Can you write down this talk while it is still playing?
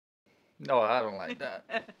No, I don't like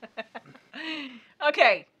that.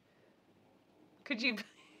 Okay. Could you...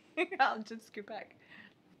 I'll just scoot back.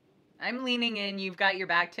 I'm leaning in. You've got your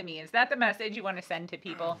back to me. Is that the message you want to send to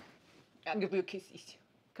people? I'll give you kisses.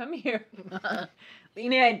 Come here.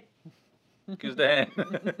 Lean in. Kiss the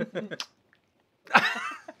hand.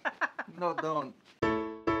 No, don't.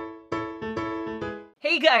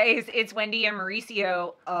 Hey guys, it's Wendy and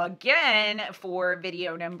Mauricio again for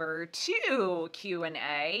video number 2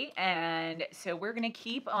 Q&A. And so we're going to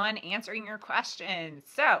keep on answering your questions.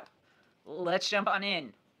 So let's jump on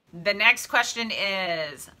in. The next question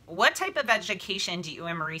is, what type of education do you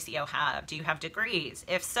and Mauricio have? Do you have degrees?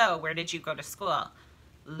 If so, where did you go to school?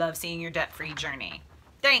 Love seeing your debt-free journey.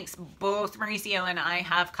 Thanks. Both Mauricio and I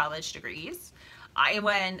have college degrees. I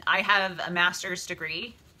have a master's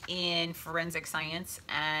degree in forensic science,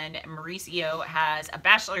 and Mauricio has a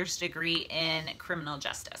bachelor's degree in criminal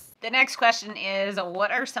justice. The next question is, what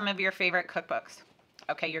are some of your favorite cookbooks?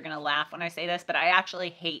 Okay, you're gonna laugh when I say this, but I actually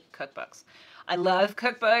hate cookbooks. I love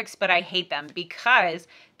cookbooks, but I hate them because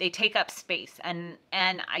they take up space, and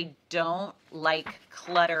I don't like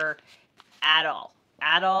clutter at all.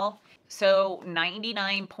 So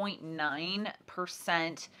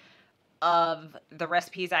 99.9% of the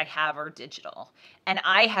recipes I have are digital. And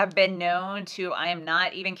I have been known to, I am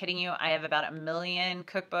not even kidding you, I have about 1 million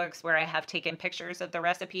cookbooks where I have taken pictures of the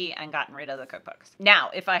recipe and gotten rid of the cookbooks.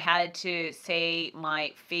 Now, if I had to say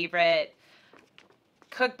my favorite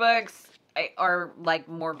cookbooks are like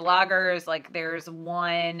more bloggers, like there's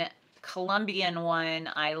one Colombian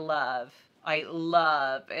one I love.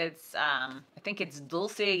 It's, I think it's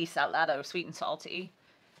dulce y salado, sweet and salty.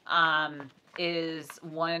 Is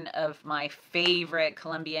one of my favorite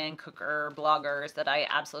Colombian cooker bloggers that I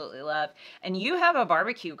absolutely love. And you have a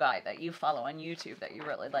barbecue guy that you follow on YouTube that you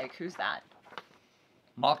really like. Who's that?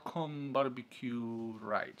 Malcolm Barbecue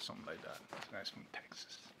Right, something like that. This guy's from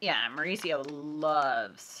Texas. Yeah, Mauricio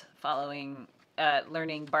loves following,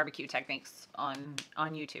 learning barbecue techniques on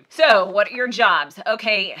YouTube. So, what are your jobs?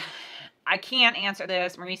 Okay, I can't answer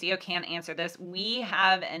this. Mauricio can't answer this. We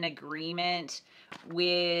have an agreement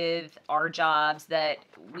with our jobs that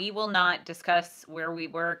we will not discuss where we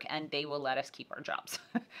work, and they will let us keep our jobs.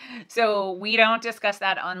 So we don't discuss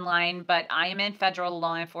that online, but I am in federal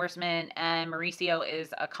law enforcement and Mauricio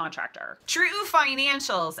is a contractor. True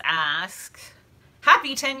Financials asks,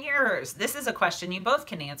 happy 10 years. This is a question you both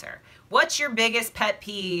can answer. What's your biggest pet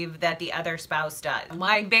peeve that the other spouse does?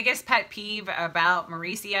 My biggest pet peeve about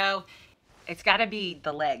Mauricio, it's got to be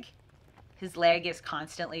the leg. His leg is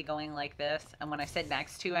constantly going like this. And when I sit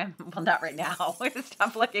next to him, well, not right now.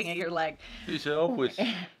 Stop looking at your leg. He's always.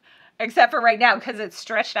 Except for right now, because it's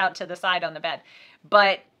stretched out to the side on the bed.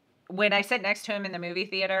 But when I sit next to him in the movie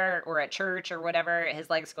theater or at church or whatever, his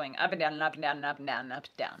leg's going up and down and up and down and up and down and up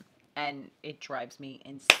and down. And it drives me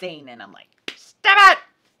insane. And I'm like, stop it!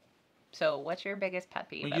 So what's your biggest pet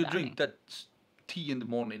peeve? When you drink that tea in the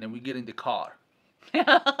morning and we get in the car.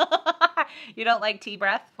 You don't like tea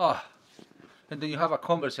breath? Oh. And then you have a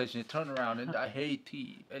conversation, you turn around, and I hate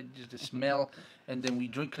tea. And just the smell, and then we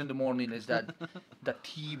drink in the morning, is that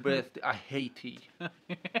tea breath. I hate tea.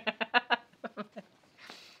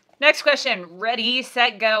 Next question. Ready,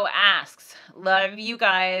 set, go asks, love you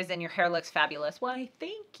guys, and your hair looks fabulous. Why,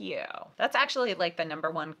 thank you. That's actually like the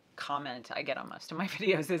 #1 comment I get on most of my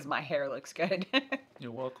videos is my hair looks good.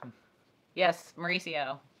 You're welcome. Yes,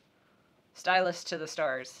 Mauricio, stylist to the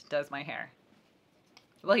stars, does my hair.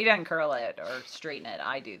 Well, he doesn't curl it or straighten it.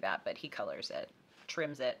 I do that, but he colors it,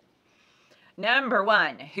 trims it.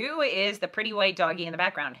 #1, who is the pretty white doggy in the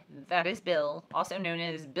background? That is Bill, also known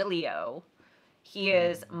as Billy-O. He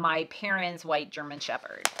is my parents' white German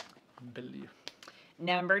Shepherd. Billy.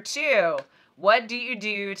 #2, what do you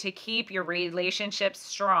do to keep your relationship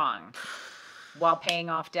strong while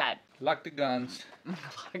paying off debt? Lock the guns.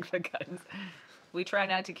 Lock the guns. We try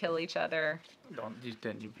not to kill each other.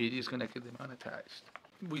 Then your video is going to get demonetized.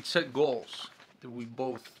 We set goals that we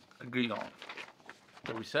both agree on.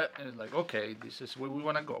 That we set, and it's like, okay, this is where we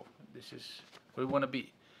want to go. This is where we want to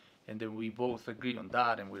be. And then we both agree on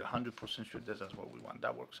that, and we're 100% sure that's what we want.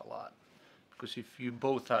 That works a lot. Because if you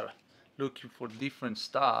both are looking for different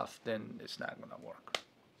stuff, then it's not going to work.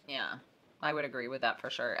 Yeah, I would agree with that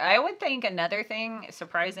for sure. I would think another thing,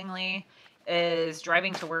 surprisingly, is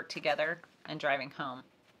driving to work together and driving home.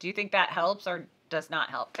 Do you think that helps or does not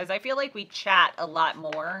help? Because I feel like we chat a lot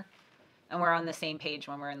more and we're on the same page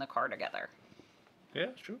when we're in the car together. Yeah,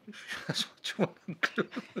 true. That's what you want to include.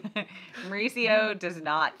 Mauricio does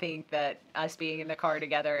not think that us being in the car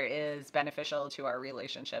together is beneficial to our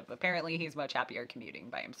relationship. Apparently, he's much happier commuting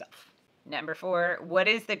by himself. Number 4, what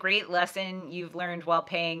is the great lesson you've learned while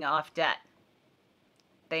paying off debt?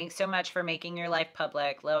 Thanks so much for making your life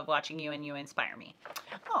public. Love watching you and you inspire me.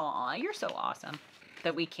 Aw, you're so awesome.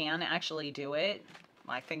 That we can actually do it,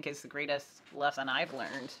 I think is the greatest lesson I've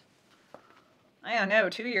learned. I don't know,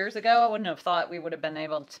 2 years ago, I wouldn't have thought we would have been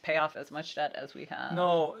able to pay off as much debt as we have.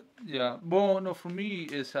 No, yeah. Well, no, for me,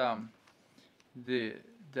 is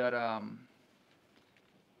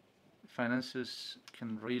finances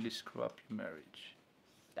can really screw up your marriage.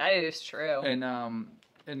 That is true. And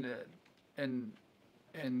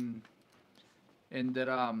that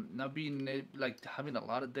not being like having a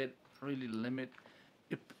lot of debt really limit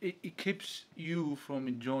it keeps you from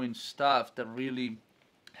enjoying stuff that really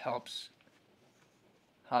helps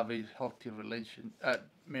have a healthy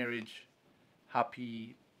marriage,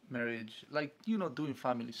 happy marriage, like doing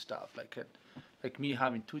family stuff, like me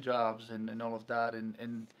having 2 jobs and all of that,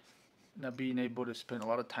 and not being able to spend a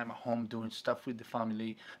lot of time at home doing stuff with the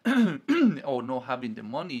family, or not having the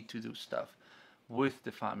money to do stuff with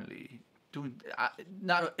the family. Doing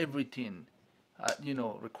not everything,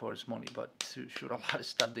 requires money, but sure, a lot of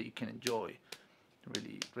stuff that you can enjoy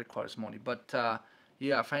really requires money. But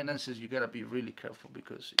yeah, finances, you gotta be really careful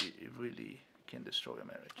because it really can destroy a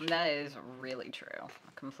marriage. That is really true.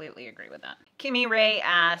 I completely agree with that. Kimmy Ray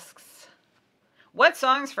asks, what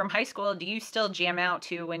songs from high school do you still jam out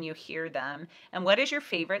to when you hear them? And what is your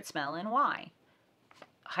favorite smell and why?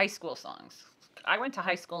 High school songs. I went to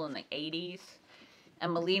high school in the 80s.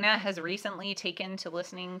 And Melina has recently taken to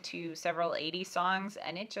listening to several 80s songs,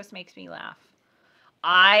 and it just makes me laugh.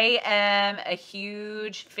 I am a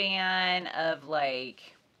huge fan of,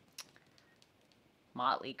 like,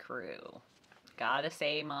 Motley Crue. Gotta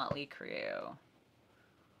say Motley Crue.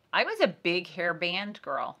 I was a big hair band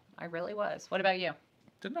girl. I really was. What about you?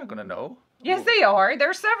 They're not gonna know. Yes, they are.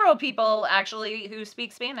 There's several people, actually, who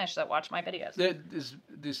speak Spanish that watch my videos.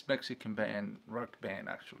 This Mexican band, rock band,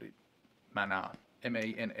 actually, Mana.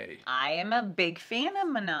 M-A-N-A. I am a big fan of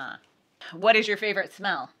Mana. What is your favorite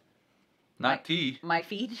smell? Not tea. My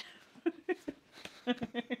feet.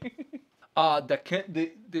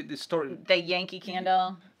 The story. The Yankee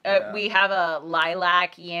candle. Yeah. We have a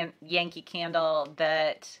lilac Yankee candle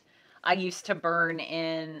that I used to burn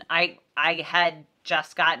in. I had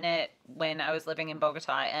just gotten it when I was living in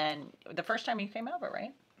Bogota, and the first time you came over,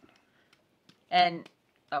 right? And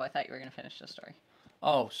I thought you were gonna finish the story.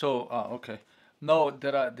 Oh, so okay. No,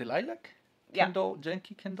 the lilac Yeah. candle,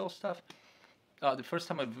 Yankee candle stuff. The first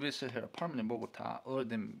time I visited her apartment in Bogota, other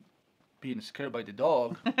than being scared by the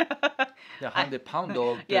dog, the 100-pound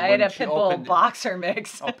dog. Yeah, I had a pit bull boxer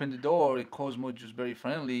mix. Opened the door, Cosmo just very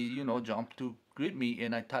friendly, jumped to greet me,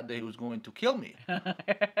 and I thought that he was going to kill me.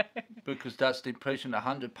 Because that's the impression a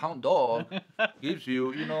 100-pound dog gives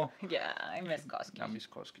you, Yeah, I miss Koski. I miss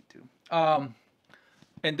Koski too.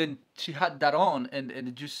 And then she had that on, and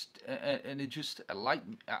it just I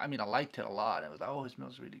liked it a lot. I was like, oh, it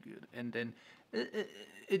smells really good. And then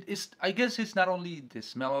it's I guess it's not only the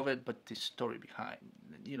smell of it, but the story behind,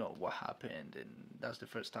 what happened, and that's the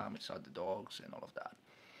first time I saw the dogs and all of that.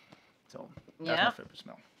 So that's my favorite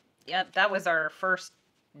smell. Yeah, that was our first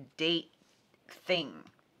date thing.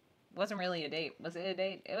 Wasn't really a date. Was it a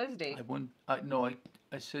date? It was a date.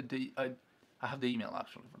 I said I have the email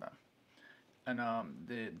actually for that. And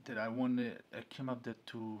that I came up there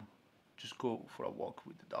to just go for a walk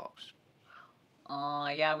with the dogs. Oh,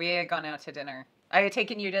 yeah, we had gone out to dinner. I had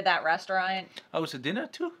taken you to that restaurant. I was at dinner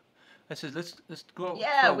too. I said let's go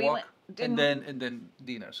yeah, for a we walk, went, and then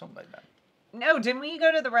dinner, something like that. No, didn't we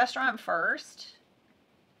go to the restaurant first?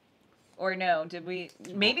 Or no, did we?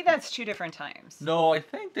 Maybe that's 2 different times. No, I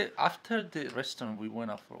think that after the restaurant we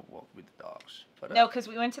went out for a walk with the dogs. But no, because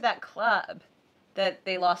we went to that club. That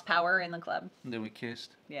they lost power in the club. And then we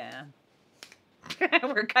kissed. Yeah.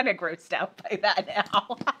 We're kind of grossed out by that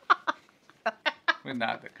now. We're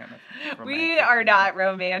not that kind of romantic. We are not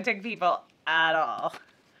romantic people at all.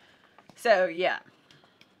 So, yeah.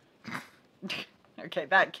 Okay,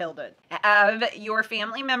 that killed it. Have your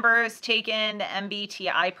family members taken the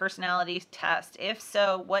MBTI personality test? If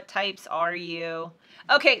so, what types are you?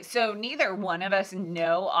 Okay, so neither one of us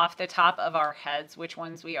know off the top of our heads which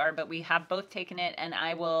ones we are, but we have both taken it, and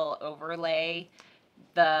I will overlay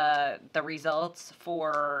the results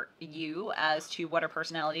for you as to what are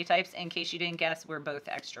personality types. In case you didn't guess, we're both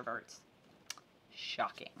extroverts.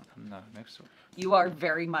 Shocking. I'm not an extrovert. You are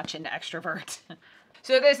very much an extrovert.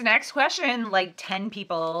 So this next question, like 10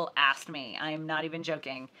 people asked me. I'm not even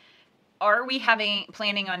joking. Are we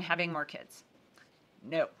planning on having more kids?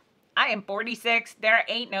 No. I am 46. There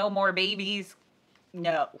ain't no more babies.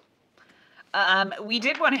 No. We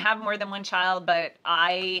did want to have more than one child, but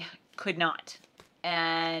I could not.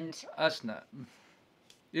 And That's not.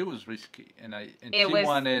 It was risky, and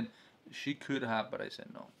she could have, but I said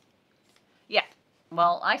no. Yeah.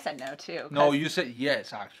 Well, I said no too. No, you said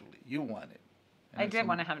yes. Actually, you wanted. I did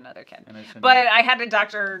want to have another kid. But I had a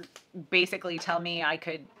doctor basically tell me I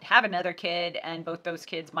could have another kid and both those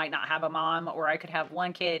kids might not have a mom, or I could have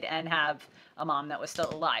one kid and have a mom that was still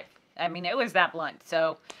alive. I mean, it was that blunt.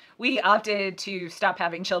 So we opted to stop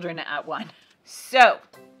having children at 1. So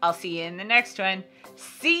I'll see you in the next one.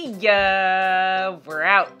 See ya. We're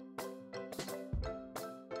out.